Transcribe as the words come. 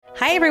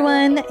Hi,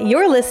 everyone.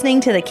 You're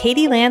listening to the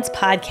Katie Lance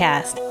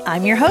Podcast.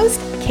 I'm your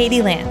host,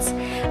 Katie Lance.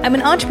 I'm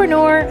an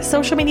entrepreneur,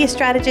 social media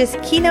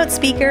strategist, keynote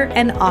speaker,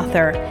 and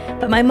author.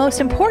 But my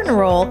most important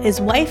role is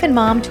wife and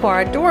mom to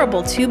our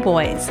adorable 2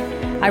 boys.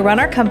 I run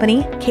our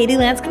company, Katie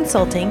Lance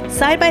Consulting,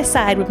 side by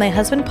side with my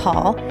husband,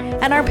 Paul,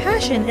 and our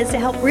passion is to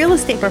help real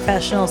estate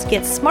professionals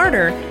get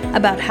smarter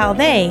about how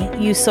they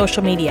use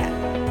social media.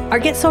 Our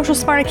Get Social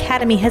Smart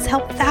Academy has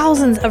helped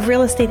thousands of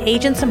real estate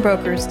agents and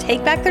brokers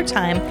take back their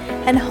time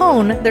and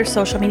hone their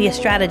social media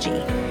strategy.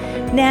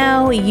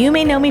 Now, you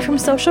may know me from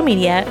social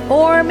media,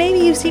 or maybe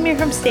you've seen me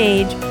from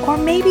stage, or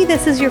maybe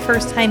this is your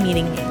first time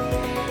meeting me.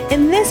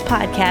 In this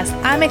podcast,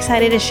 I'm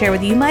excited to share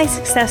with you my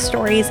success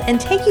stories and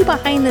take you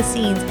behind the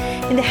scenes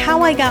into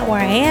how I got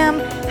where I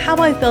am, how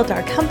I've built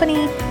our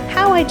company,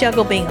 how I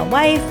juggle being a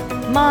wife,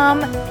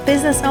 mom,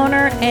 business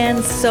owner,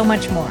 and so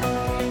much more.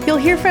 You'll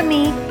hear from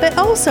me, but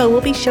also we'll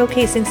be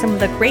showcasing some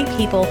of the great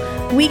people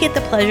we get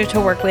the pleasure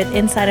to work with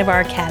inside of our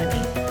academy.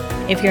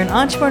 If you're an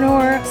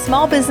entrepreneur,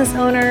 small business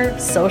owner,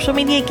 social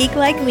media geek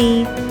like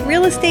me,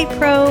 real estate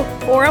pro,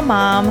 or a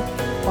mom,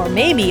 or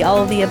maybe all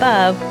of the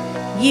above,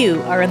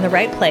 you are in the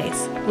right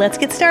place. Let's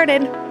get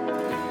started.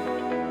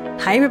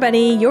 Hi,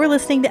 everybody. You're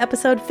listening to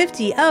episode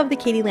 50 of the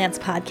Katie Lance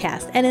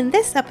Podcast. And in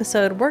this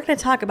episode, we're going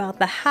to talk about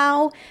the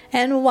how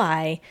and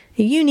why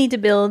you need to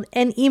build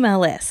an email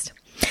list.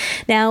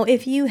 Now,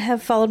 if you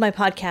have followed my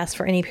podcast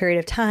for any period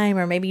of time,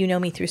 or maybe you know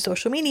me through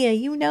social media,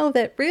 you know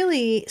that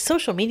really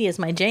social media is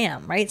my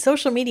jam, right?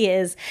 Social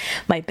media is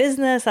my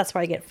business. That's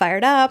where I get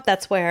fired up.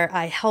 That's where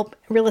I help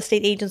real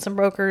estate agents and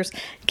brokers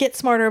get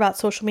smarter about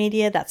social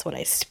media. That's what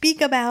I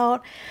speak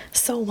about.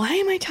 So why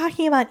am I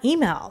talking about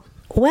email?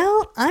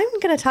 Well, I'm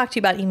going to talk to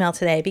you about email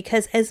today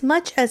because as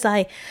much as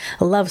I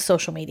love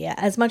social media,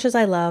 as much as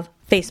I love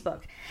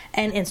Facebook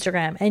and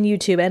Instagram and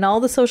YouTube and all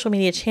the social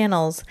media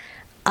channels,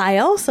 I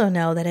also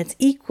know that it's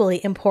equally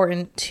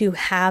important to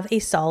have a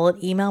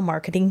solid email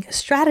marketing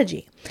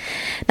strategy.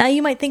 Now,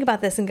 you might think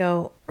about this and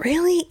go,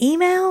 really?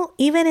 Email?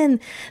 Even in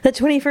the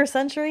 21st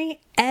century?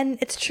 And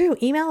it's true.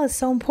 Email is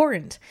so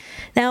important.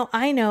 Now,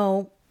 I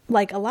know,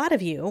 like a lot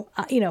of you,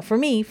 for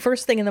me,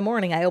 first thing in the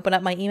morning, I open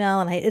up my email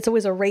and it's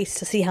always a race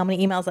to see how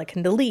many emails I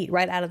can delete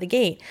right out of the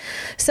gate.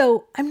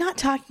 So I'm not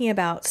talking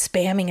about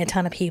spamming a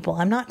ton of people.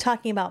 I'm not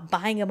talking about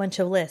buying a bunch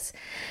of lists.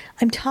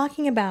 I'm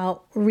talking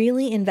about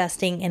really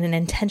investing in an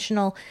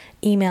intentional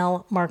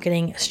email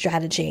marketing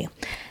strategy.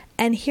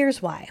 And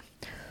here's why.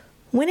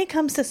 When it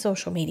comes to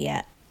social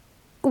media,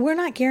 we're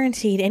not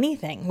guaranteed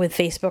anything with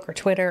Facebook or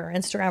Twitter or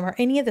Instagram or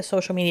any of the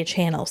social media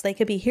channels. They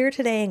could be here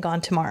today and gone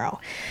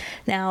tomorrow.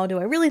 Now, do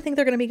I really think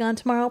they're going to be gone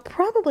tomorrow?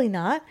 Probably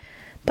not,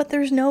 but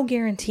there's no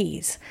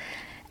guarantees.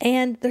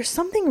 And there's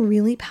something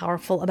really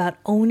powerful about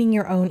owning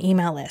your own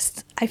email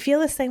lists. I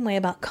feel the same way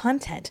about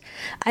content.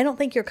 I don't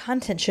think your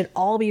content should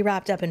all be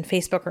wrapped up in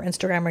Facebook or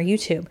Instagram or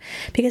YouTube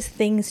because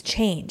things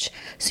change.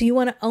 So you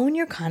want to own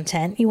your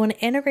content, you want to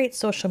integrate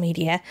social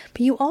media,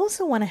 but you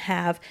also want to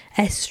have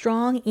a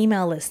strong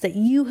email list that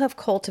you have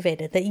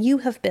cultivated, that you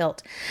have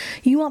built.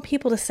 You want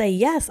people to say,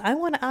 yes, I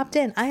want to opt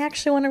in. I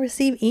actually want to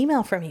receive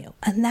email from you.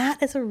 And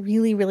that is a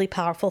really, really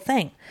powerful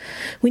thing.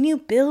 When you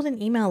build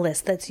an email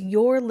list, that's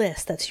your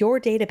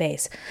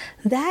database,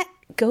 that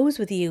goes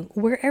with you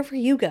wherever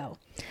you go.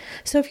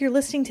 So if you're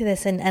listening to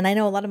this, and I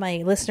know a lot of my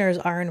listeners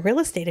are in real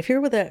estate, if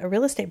you're with a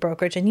real estate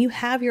brokerage and you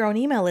have your own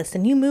email list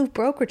and you move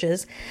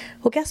brokerages,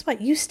 well, guess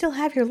what? You still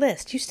have your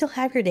list. You still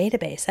have your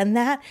database. And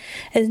that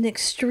is an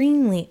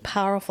extremely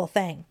powerful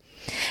thing.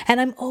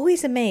 And I'm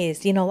always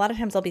amazed, a lot of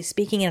times I'll be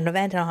speaking at an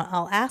event and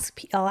I'll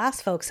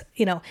ask folks,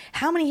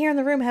 how many here in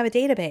the room have a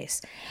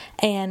database?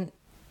 And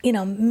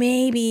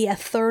maybe a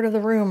third of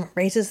the room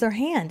raises their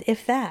hand,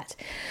 if that.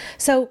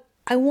 So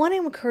I want to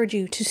encourage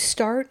you to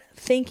start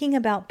thinking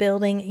about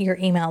building your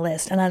email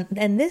list.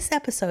 And this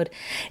episode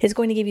is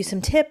going to give you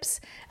some tips,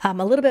 a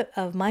little bit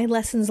of my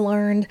lessons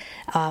learned,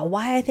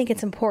 why I think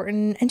it's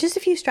important, and just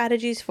a few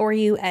strategies for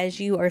you as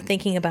you are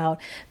thinking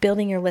about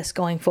building your list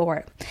going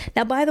forward.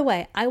 Now, by the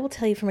way, I will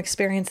tell you from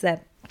experience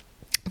that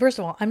first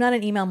of all, I'm not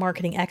an email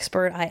marketing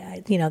expert.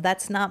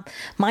 That's not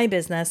my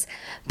business,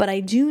 but I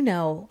do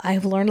know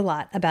I've learned a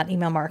lot about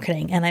email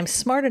marketing, and I'm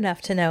smart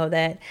enough to know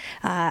that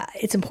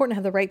it's important to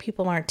have the right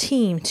people on our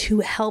team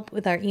to help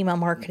with our email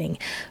marketing.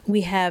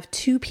 We have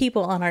 2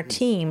 people on our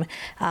team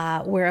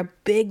where a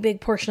big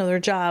portion of their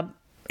job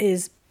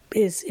is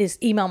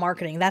email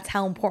marketing. That's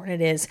how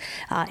important it is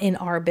in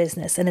our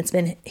business. And it's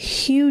been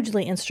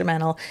hugely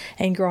instrumental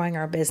in growing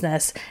our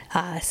business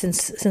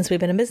since we've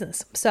been in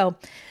business. So,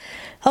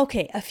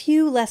 okay, a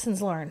few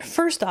lessons learned.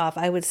 First off,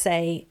 I would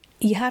say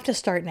you have to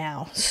start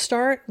now.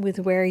 Start with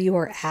where you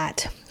are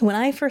at. When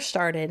I first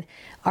started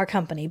our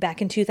company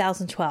back in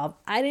 2012,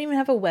 I didn't even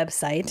have a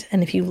website.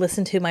 And if you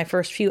listen to my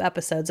first few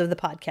episodes of the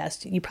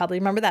podcast, you probably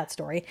remember that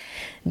story.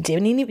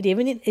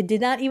 It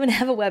did not even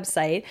have a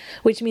website,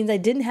 which means I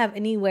didn't have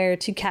anywhere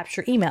to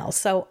capture emails.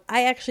 So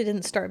I actually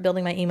didn't start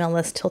building my email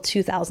list till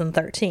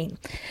 2013.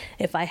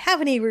 If I have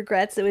any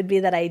regrets, it would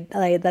be that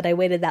I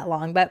waited that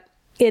long, but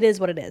it is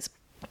what it is.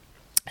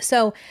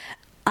 So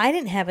I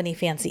didn't have any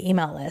fancy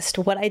email list.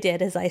 What I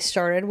did is I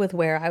started with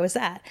where I was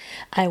at.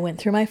 I went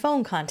through my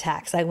phone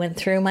contacts. I went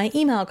through my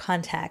email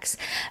contacts.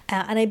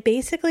 And I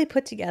basically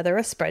put together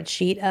a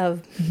spreadsheet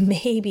of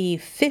maybe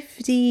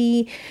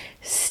 50,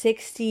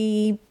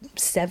 60,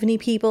 70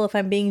 people, if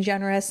I'm being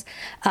generous,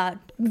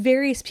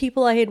 various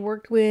people I had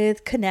worked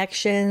with,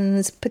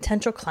 connections,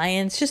 potential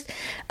clients.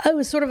 It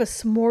was sort of a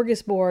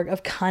smorgasbord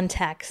of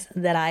contacts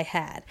that I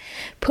had.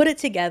 Put it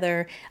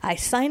together. I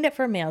signed up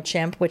for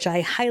MailChimp, which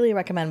I highly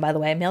recommend, by the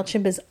way.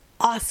 MailChimp is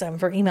awesome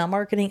for email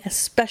marketing,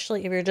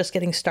 especially if you're just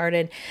getting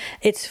started.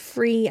 It's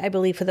free, I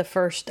believe, for the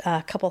first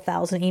couple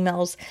thousand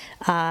emails.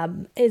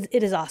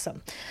 It is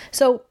awesome.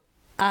 So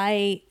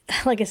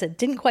like I said,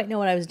 didn't quite know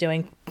what I was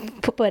doing,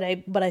 but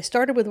I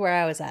started with where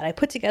I was at. I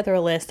put together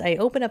a list. I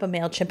opened up a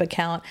MailChimp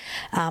account.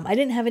 I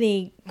didn't have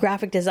any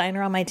graphic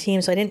designer on my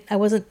team, so I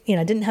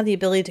didn't have the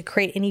ability to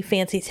create any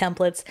fancy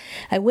templates.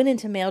 I went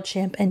into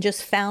MailChimp and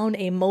just found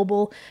a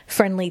mobile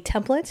friendly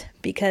template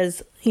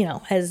because,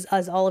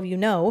 as all of you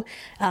know,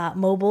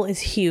 mobile is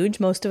huge.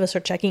 Most of us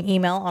are checking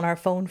email on our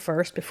phone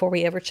first before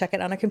we ever check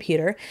it on a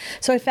computer.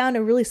 So I found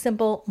a really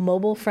simple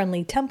mobile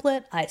friendly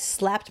template. I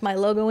slapped my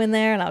logo in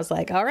there and I was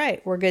like, all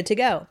right, we're good to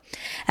go.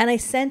 And I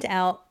sent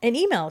out an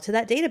email to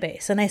that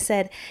database and I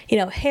said,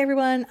 hey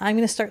everyone, I'm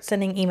going to start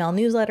sending email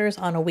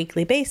newsletters on a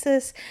weekly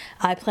basis.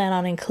 I plan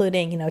on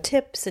including,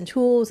 tips and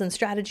tools and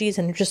strategies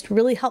and just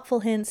really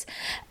helpful hints.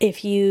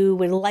 If you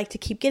would like to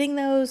keep getting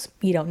those,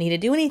 you don't need to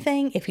do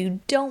anything. If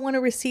you don't want to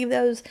receive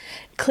those,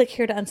 click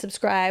here to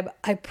unsubscribe.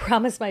 I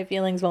promise my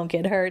feelings won't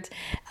get hurt.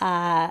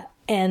 And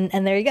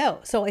there you go.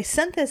 So I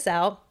sent this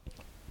out.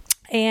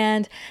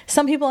 And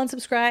some people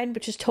unsubscribed,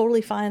 which is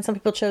totally fine. Some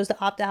people chose to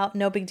opt out,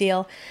 no big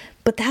deal.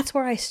 But that's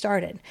where I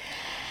started.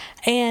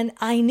 And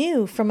I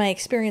knew from my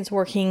experience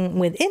working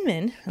with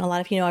Inman, and a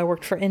lot of you know I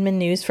worked for Inman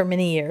News for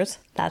many years.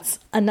 That's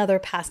another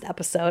past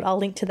episode. I'll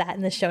link to that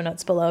in the show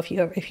notes below if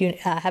you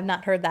have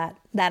not heard that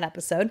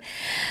episode.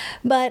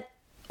 But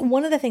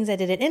one of the things I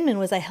did at Inman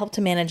was I helped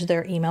to manage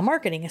their email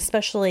marketing,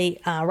 especially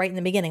right in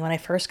the beginning when I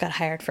first got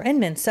hired for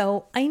Inman.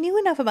 So I knew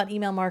enough about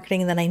email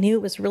marketing that I knew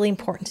it was really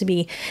important to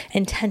be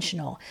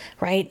intentional,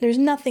 right? There's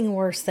nothing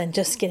worse than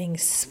just getting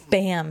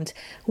spammed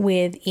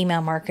with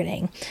email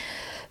marketing.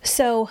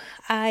 So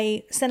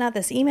I sent out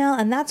this email,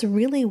 and that's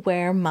really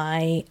where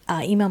my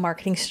email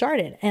marketing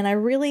started. And I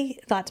really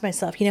thought to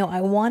myself,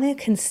 I want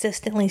to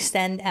consistently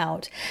send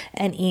out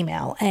an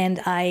email.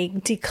 And I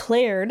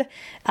declared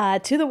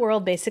to the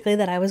world basically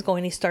that I was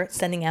going to start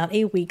sending out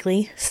a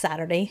weekly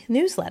Saturday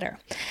newsletter.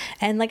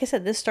 And like I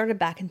said, this started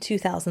back in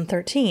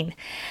 2013.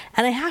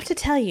 And I have to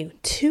tell you,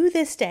 to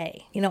this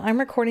day, I'm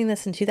recording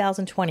this in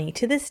 2020.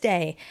 To this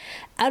day,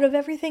 out of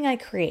everything I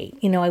create,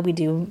 we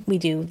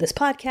do this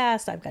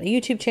podcast. I've got a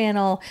YouTube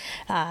channel.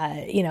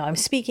 I'm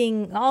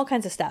speaking, all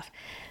kinds of stuff.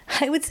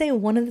 I would say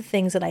one of the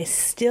things that I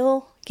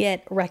still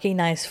get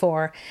recognized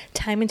for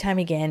time and time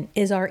again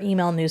is our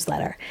email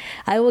newsletter.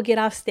 I will get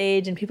off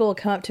stage and people will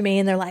come up to me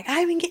and they're like,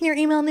 I've been getting your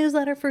email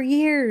newsletter for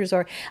years,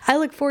 or I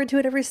look forward to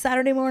it every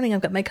Saturday morning.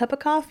 I've got my cup of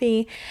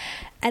coffee.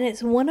 And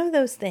it's one of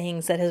those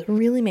things that has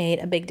really made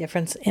a big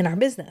difference in our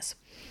business.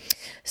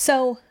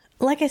 So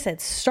like I said,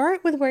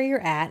 start with where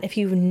you're at. If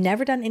you've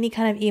never done any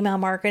kind of email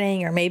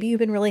marketing, or maybe you've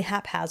been really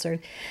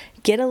haphazard,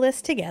 get a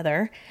list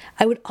together.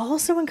 I would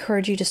also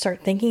encourage you to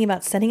start thinking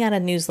about sending out a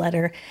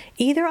newsletter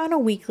either on a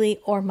weekly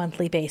or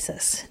monthly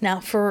basis.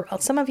 Now, for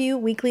some of you,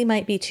 weekly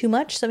might be too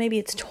much, so maybe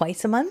it's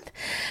twice a month,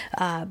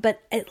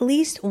 but at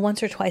least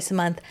once or twice a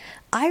month.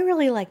 I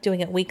really like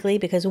doing it weekly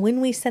because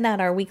when we send out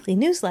our weekly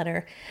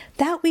newsletter,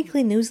 that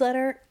weekly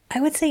newsletter, I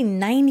would say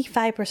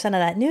 95% of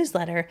that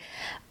newsletter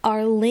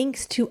are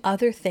links to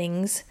other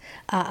things,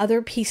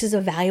 other pieces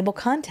of valuable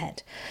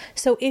content.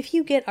 So if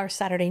you get our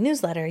Saturday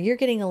newsletter, you're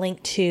getting a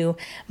link to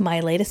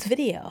my latest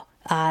video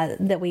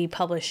that we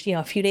published,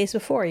 a few days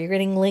before. You're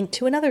getting linked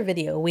to another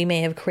video we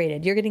may have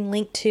created. You're getting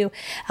linked to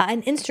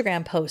an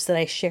Instagram post that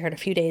I shared a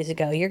few days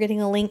ago. You're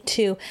getting a link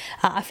to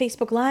a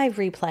Facebook Live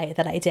replay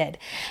that I did.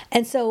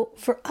 And so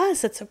for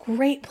us, it's a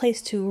great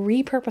place to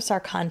repurpose our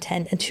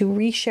content and to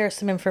reshare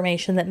some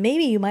information that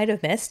maybe you might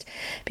have missed,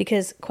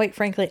 because quite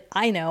frankly,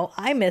 I know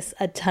I miss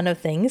a ton of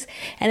things.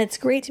 And it's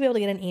great to be able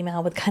to get an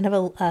email with kind of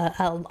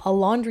a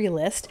laundry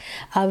list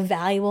of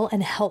valuable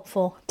and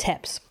helpful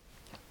tips.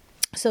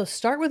 So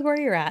start with where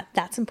you're at.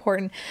 That's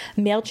important.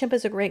 MailChimp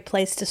is a great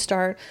place to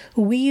start.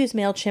 We used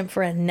MailChimp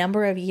for a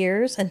number of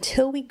years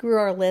until we grew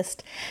our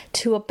list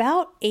to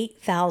about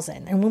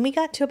 8,000. And when we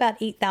got to about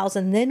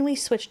 8,000, then we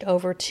switched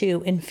over to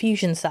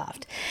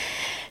Infusionsoft.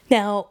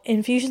 Now,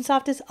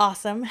 Infusionsoft is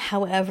awesome.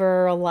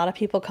 However, a lot of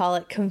people call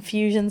it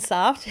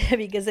Confusionsoft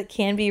because it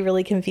can be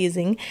really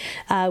confusing.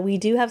 We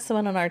do have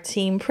someone on our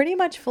team pretty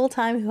much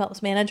full-time who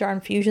helps manage our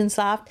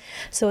Infusionsoft.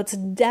 So it's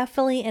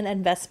definitely an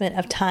investment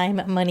of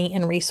time, money,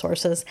 and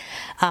resources.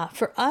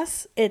 For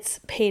us,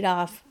 it's paid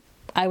off,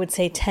 I would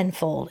say,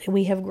 tenfold.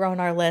 We have grown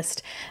our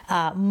list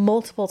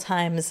multiple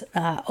times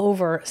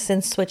over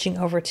since switching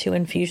over to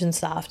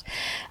Infusionsoft.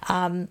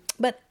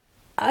 But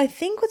I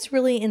think what's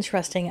really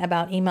interesting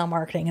about email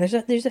marketing,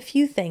 there's a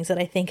few things that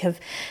I think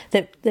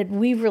that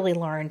we've really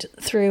learned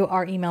through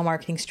our email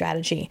marketing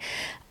strategy.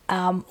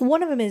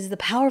 One of them is the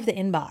power of the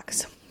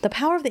inbox. The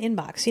power of the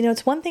inbox.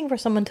 It's one thing for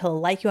someone to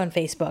like you on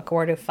Facebook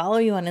or to follow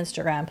you on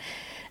Instagram.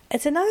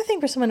 It's another thing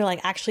for someone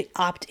to actually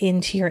opt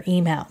into your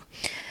email.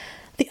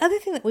 The other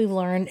thing that we've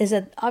learned is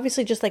that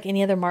obviously, just like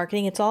any other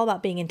marketing, it's all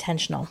about being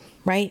intentional,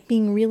 right?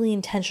 Being really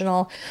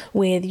intentional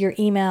with your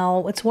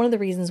email. It's one of the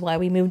reasons why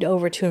we moved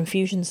over to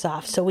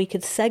Infusionsoft, so we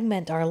could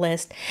segment our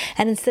list.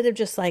 And instead of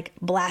just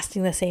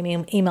blasting the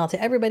same email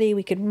to everybody,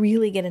 we could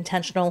really get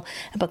intentional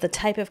about the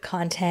type of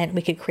content.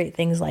 We could create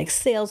things like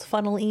sales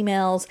funnel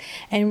emails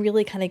and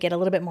really kind of get a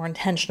little bit more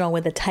intentional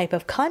with the type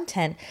of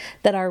content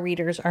that our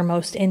readers are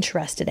most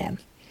interested in.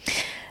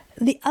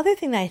 The other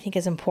thing that I think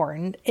is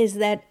important is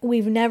that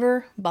we've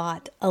never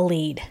bought a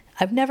lead.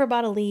 I've never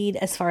bought a lead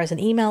as far as an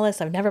email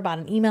list. I've never bought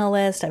an email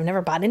list. I've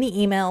never bought any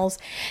emails.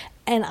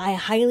 And I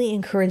highly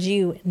encourage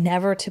you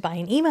never to buy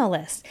an email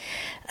list.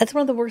 That's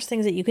one of the worst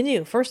things that you can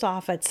do. First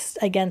off, it's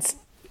against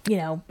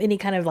any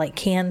kind of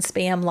canned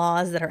spam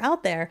laws that are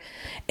out there.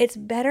 It's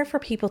better for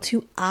people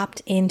to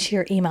opt into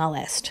your email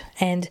list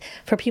and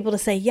for people to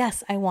say,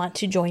 yes, I want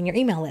to join your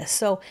email list.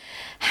 So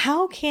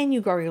how can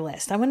you grow your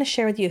list? I'm going to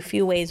share with you a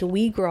few ways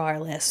we grow our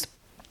list.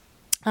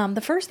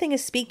 The first thing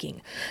is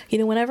speaking.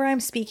 Whenever I'm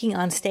speaking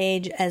on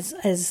stage,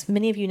 as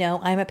many of you know,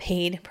 I'm a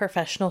paid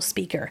professional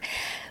speaker,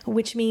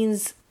 which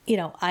means,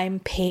 I'm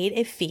paid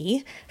a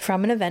fee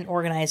from an event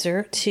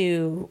organizer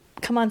to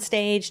come on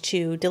stage,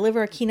 to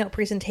deliver a keynote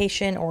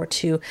presentation, or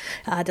to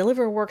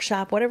deliver a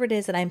workshop, whatever it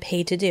is that I'm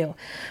paid to do,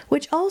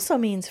 which also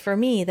means for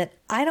me that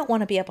I don't want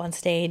to be up on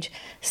stage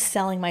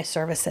selling my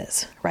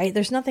services, right?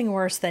 There's nothing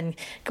worse than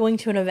going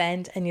to an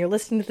event and you're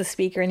listening to the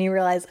speaker and you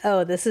realize,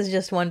 oh, this is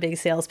just one big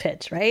sales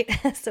pitch, right?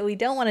 So we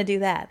don't want to do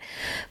that.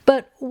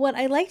 But what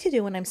I like to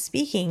do when I'm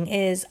speaking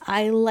is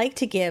I like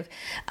to give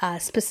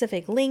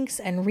specific links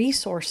and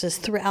resources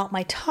throughout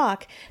my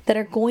talk that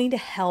are going to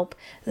help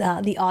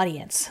the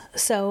audience.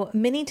 So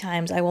many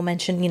times I will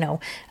mention,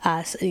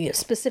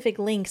 specific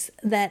links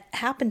that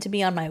happen to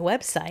be on my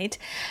website,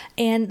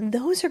 and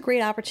those are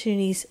great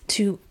opportunities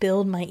to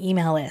build my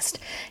email list.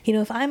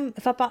 If I'm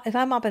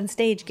up on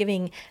stage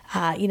giving,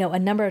 a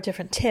number of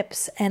different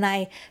tips, and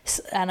I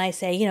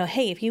say,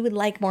 hey, if you would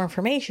like more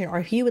information, or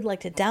if you would like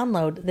to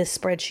download this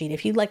spreadsheet,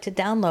 if you'd like to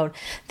download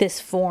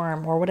this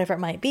form or whatever it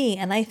might be,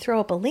 and I throw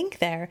up a link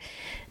there,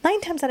 9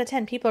 times out of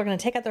 10, people are going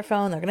to take out their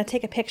phone, they're going to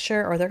take a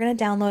picture, or they're going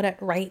to download it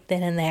right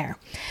then and there.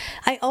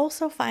 I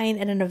also find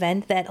at an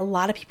event that a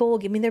lot of people will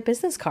give me their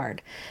business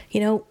card,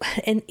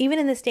 and even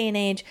in this day and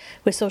age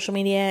with social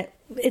media,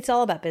 it's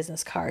all about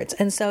business cards.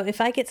 And so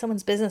if I get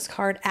someone's business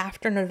card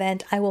after an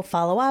event, I will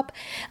follow up.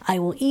 I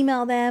will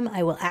email them.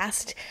 I will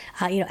ask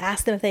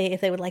them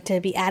if they would like to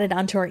be added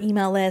onto our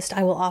email list.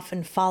 I will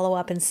often follow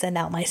up and send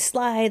out my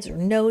slides or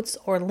notes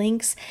or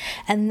links.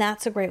 And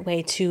that's a great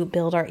way to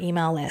build our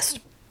email list.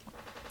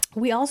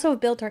 We also have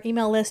built our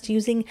email list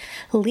using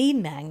lead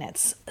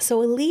magnets.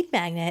 So a lead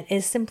magnet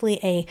is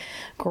simply a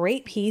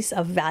great piece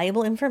of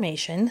valuable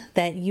information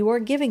that you are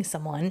giving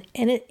someone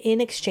in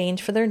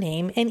exchange for their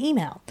name and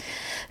email.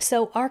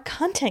 So our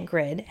content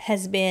grid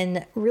has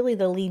been really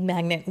the lead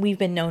magnet we've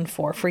been known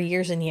for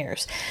years and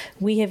years.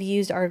 We have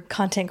used our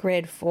content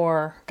grid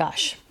for,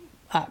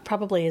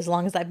 probably as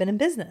long as I've been in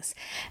business.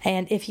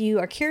 And if you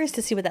are curious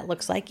to see what that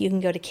looks like, you can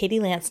go to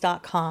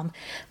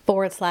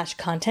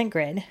katielance.com/content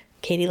grid.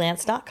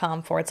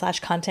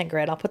 katielance.com/content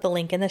grid. I'll put the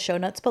link in the show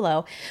notes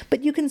below,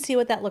 but you can see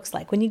what that looks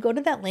like. When you go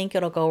to that link,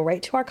 it'll go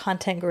right to our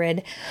content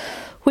grid,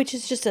 which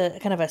is just a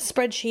kind of a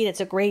spreadsheet.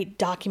 It's a great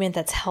document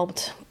it's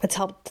helped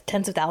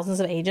tens of thousands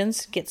of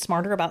agents get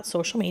smarter about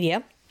social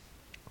media.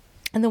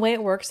 And the way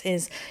it works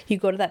is you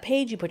go to that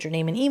page, you put your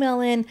name and email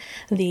in,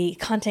 the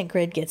content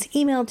grid gets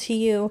emailed to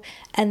you,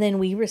 and then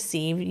we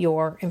receive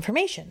your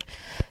information.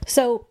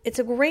 So it's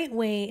a great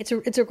way, it's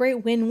a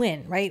great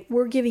win-win, right?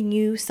 We're giving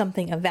you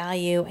something of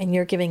value and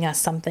you're giving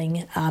us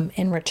something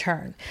in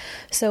return.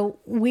 So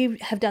we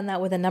have done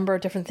that with a number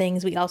of different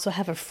things. We also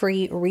have a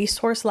free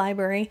resource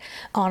library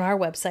on our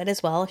website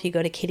as well. If you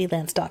go to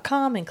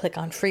katielance.com and click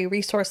on free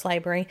resource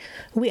library,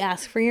 we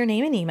ask for your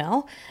name and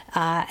email,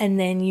 and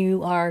then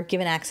you are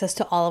given access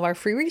to all of our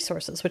free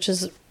resources, which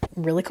is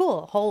really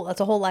cool. That's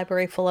a whole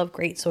library full of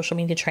great social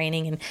media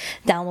training and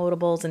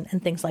downloadables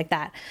and things like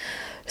that.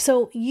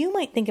 So you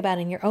might think about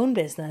in your own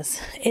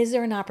business, is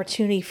there an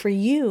opportunity for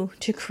you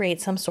to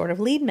create some sort of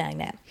lead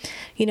magnet?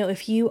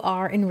 If you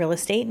are in real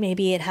estate,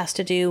 maybe it has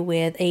to do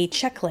with a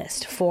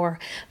checklist for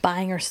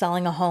buying or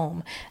selling a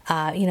home.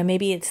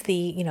 Maybe it's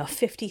the,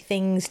 50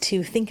 things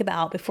to think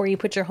about before you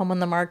put your home on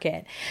the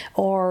market.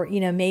 Or,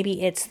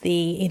 maybe it's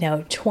the,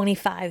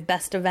 25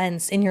 best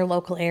events in your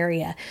local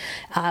area.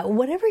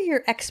 Whatever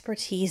your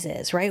expertise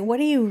is, right? What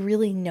are you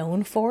really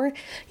known for?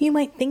 You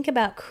might think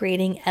about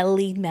creating a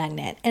lead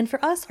magnet. And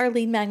for us, our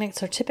lead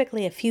magnets are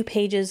typically a few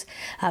pages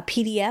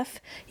PDF.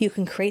 You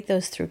can create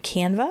those through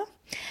Canva.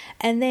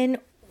 And then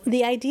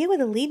the idea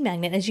with a lead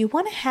magnet is you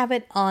want to have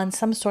it on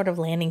some sort of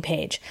landing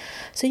page.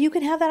 So you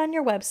can have that on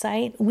your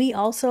website. We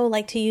also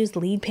like to use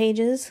lead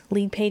pages.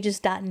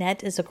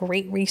 Leadpages.net is a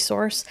great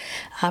resource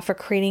for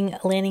creating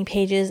landing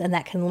pages, and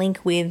that can link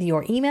with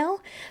your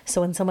email.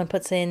 So when someone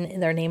puts in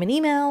their name and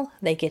email,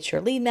 they get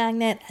your lead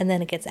magnet, and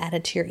then it gets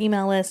added to your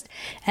email list.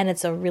 And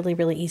it's a really,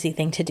 really easy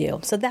thing to do.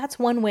 So that's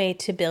one way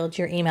to build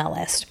your email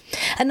list.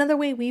 Another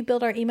way we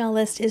build our email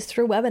list is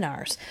through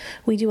webinars.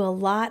 We do a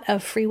lot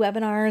of free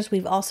webinars.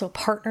 We've also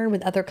partnered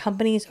with other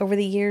companies over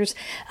the years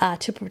to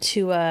do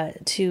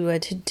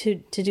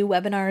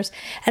webinars,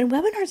 and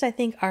webinars I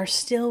think are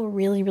still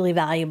really, really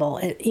valuable.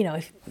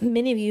 If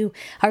many of you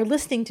are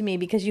listening to me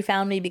because you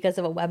found me because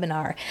of a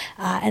webinar,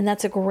 and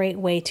that's a great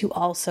way to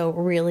also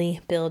really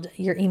build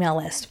your email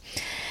list.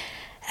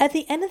 At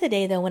the end of the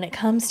day, though, when it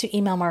comes to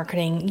email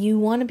marketing, you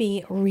want to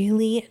be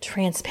really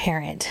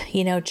transparent.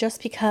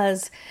 Just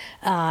because,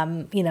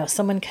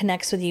 someone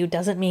connects with you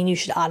doesn't mean you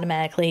should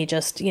automatically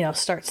just,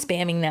 start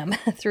spamming them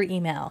through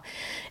email.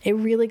 It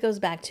really goes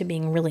back to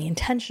being really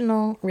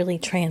intentional, really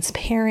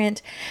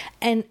transparent,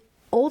 and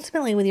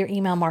ultimately with your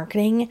email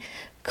marketing,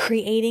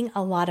 creating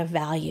a lot of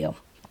value.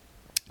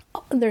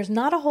 There's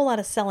not a whole lot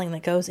of selling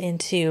that goes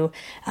into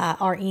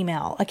our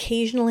email.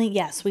 Occasionally,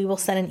 yes, we will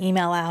send an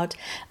email out,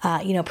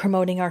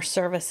 promoting our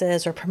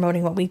services or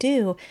promoting what we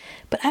do.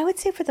 But I would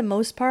say for the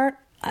most part,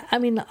 I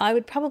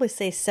would probably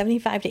say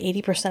 75 to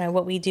 80% of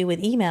what we do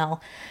with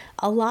email,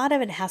 a lot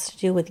of it has to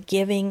do with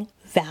giving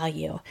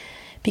value.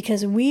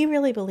 Because we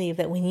really believe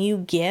that when you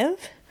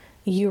give,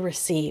 you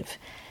receive.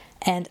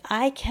 And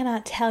I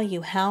cannot tell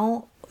you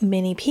how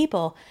many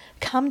people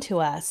come to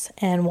us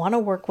and want to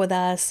work with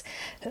us,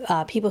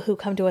 people who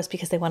come to us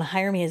because they want to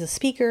hire me as a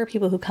speaker,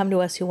 people who come to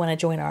us who want to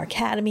join our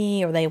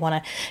academy, or they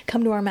want to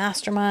come to our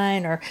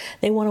mastermind, or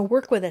they want to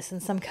work with us in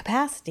some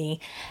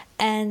capacity.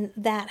 And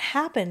that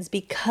happens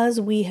because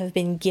we have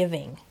been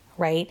giving,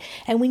 right?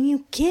 And when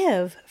you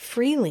give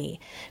freely,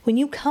 when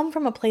you come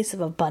from a place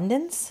of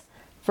abundance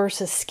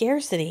versus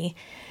scarcity,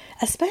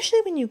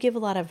 especially when you give a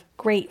lot of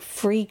great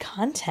free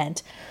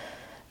content,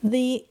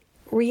 the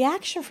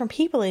reaction from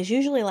people is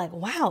usually like,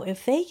 wow,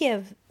 if they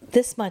give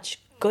this much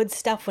good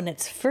stuff when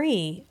it's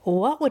free,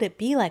 what would it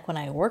be like when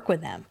I work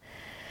with them,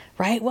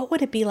 right? What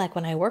would it be like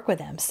when I work with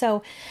them?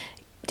 So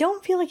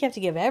don't feel like you have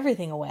to give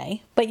everything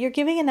away, but you're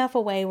giving enough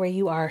away where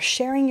you are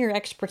sharing your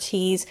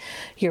expertise,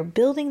 you're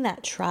building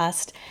that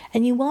trust,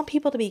 and you want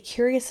people to be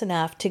curious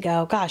enough to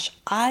go, gosh,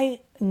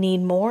 I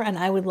need more, and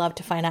I would love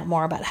to find out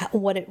more about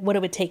what it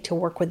would take to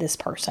work with this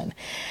person.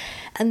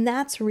 And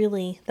that's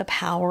really the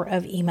power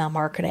of email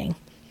marketing.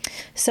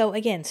 So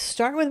again,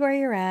 start with where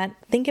you're at.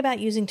 Think about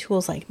using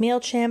tools like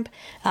MailChimp.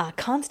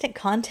 Constant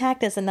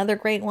Contact is another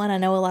great one. I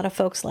know a lot of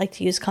folks like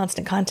to use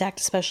Constant Contact,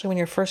 especially when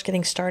you're first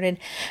getting started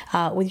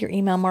with your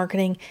email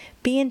marketing.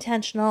 Be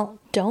intentional.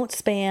 Don't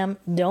spam.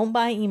 Don't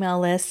buy email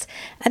lists.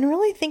 And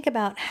really think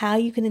about how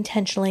you can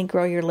intentionally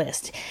grow your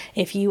list.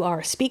 If you are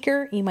a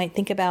speaker, you might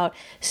think about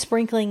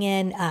sprinkling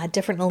in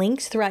different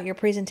links throughout your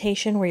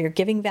presentation where you're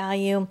giving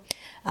value.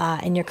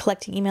 And you're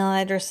collecting email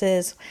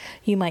addresses.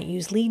 You might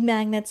use lead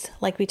magnets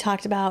like we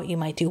talked about. You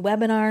might do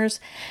webinars.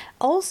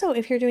 Also,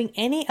 if you're doing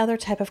any other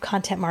type of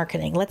content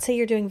marketing, let's say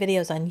you're doing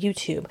videos on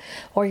YouTube,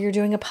 or you're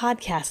doing a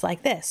podcast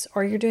like this,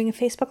 or you're doing a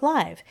Facebook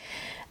Live,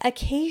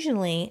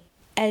 occasionally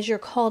as your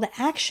call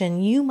to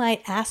action, you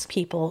might ask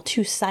people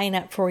to sign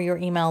up for your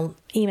email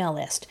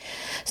list.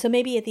 So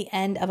maybe at the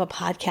end of a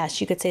podcast,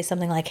 you could say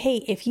something like,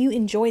 hey, if you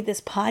enjoyed this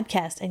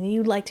podcast and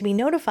you'd like to be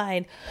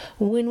notified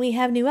when we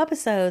have new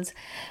episodes,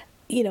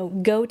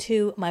 go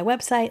to my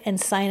website and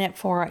sign up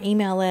for our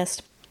email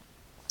list.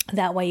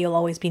 That way you'll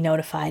always be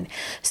notified.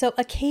 So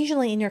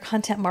occasionally in your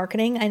content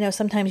marketing, I know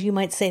sometimes you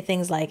might say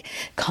things like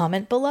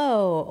comment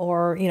below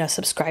or,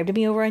 subscribe to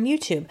me over on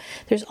YouTube.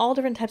 There's all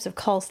different types of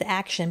calls to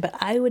action, but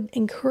I would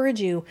encourage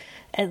you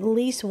at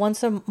least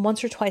once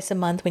or twice a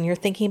month when you're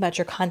thinking about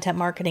your content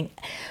marketing,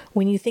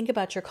 when you think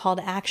about your call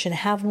to action,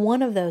 have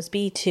one of those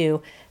be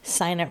to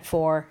sign up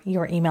for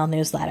your email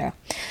newsletter.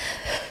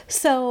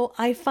 So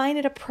I find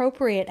it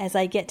appropriate as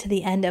I get to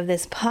the end of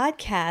this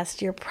podcast,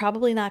 you're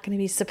probably not going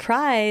to be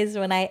surprised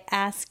when I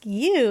ask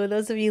you,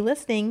 those of you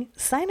listening,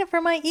 sign up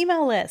for my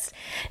email list.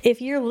 If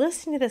you're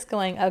listening to this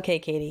going, okay,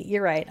 Katie,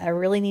 you're right. I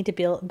really need to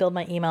build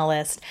my email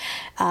list.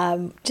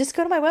 Just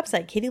go to my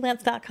website,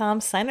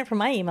 katielance.com, sign up for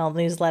my email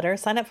newsletter,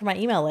 sign up for my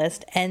email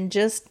list, and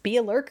just be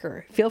a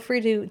lurker. Feel free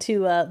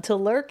to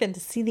lurk and to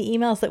see the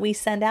emails that we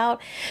send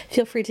out.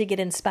 Feel free to get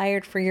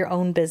inspired for your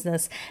own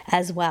business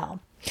as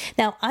well.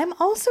 Now, I'm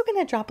also going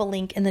to drop a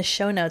link in the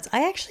show notes.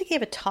 I actually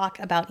gave a talk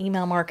about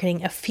email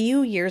marketing a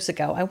few years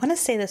ago. I want to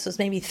say this was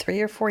maybe 3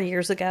 or 4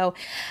 years ago.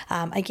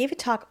 I gave a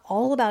talk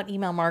all about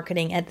email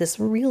marketing at this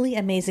really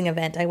amazing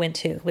event I went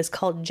to. It was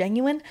called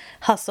Genuine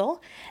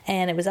Hustle,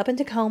 and it was up in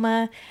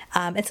Tacoma.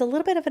 It's a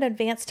little bit of an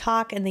advanced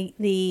talk, and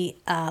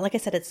like I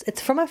said,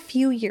 it's from a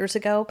few years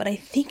ago, but I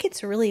think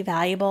it's really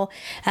valuable,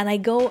 and I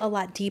go a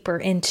lot deeper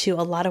into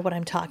a lot of what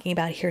I'm talking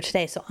about here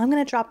today. So I'm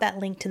going to drop that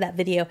link to that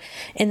video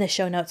in the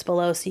show notes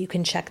below, so you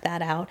can check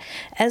that out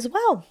as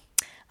well.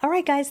 All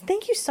right, guys,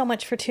 thank you so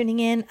much for tuning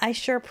in. I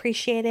sure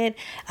appreciate it.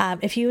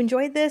 If you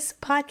enjoyed this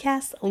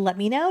podcast, let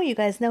me know. You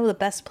guys know the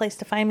best place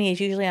to find me is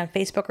usually on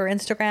Facebook or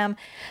Instagram.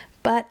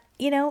 But,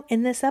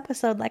 in this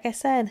episode, like I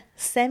said,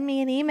 send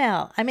me an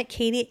email. I'm at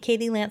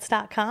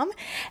Katie@katielance.com,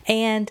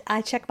 and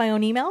I check my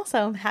own email,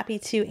 so I'm happy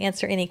to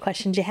answer any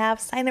questions you have.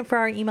 Sign up for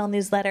our email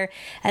newsletter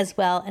as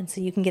well, and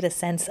so you can get a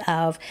sense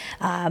of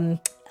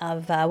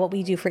what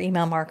we do for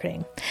email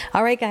marketing.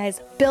 All right, guys,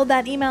 build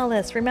that email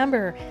list.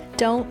 Remember,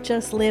 don't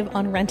just live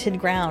on rented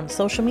ground.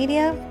 Social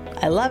media,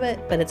 I love it,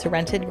 but it's a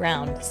rented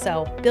ground.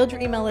 So build your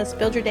email list,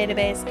 build your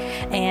database,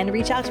 and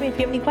reach out to me if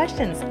you have any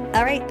questions.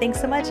 All right, thanks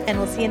so much, and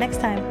we'll see you next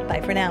time.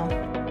 Bye for now.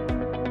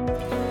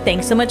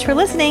 Thanks so much for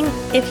listening.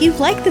 If you've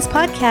liked this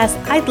podcast,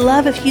 I'd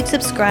love if you'd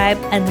subscribe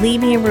and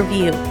leave me a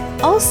review.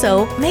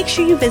 Also, make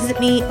sure you visit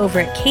me over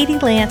at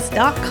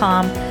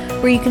katielance.com,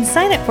 where you can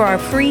sign up for our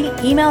free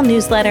email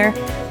newsletter,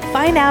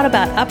 find out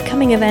about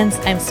upcoming events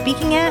I'm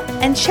speaking at,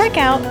 and check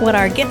out what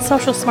our Get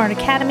Social Smart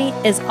Academy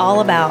is all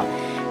about.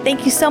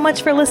 Thank you so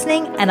much for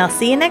listening, and I'll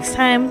see you next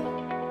time.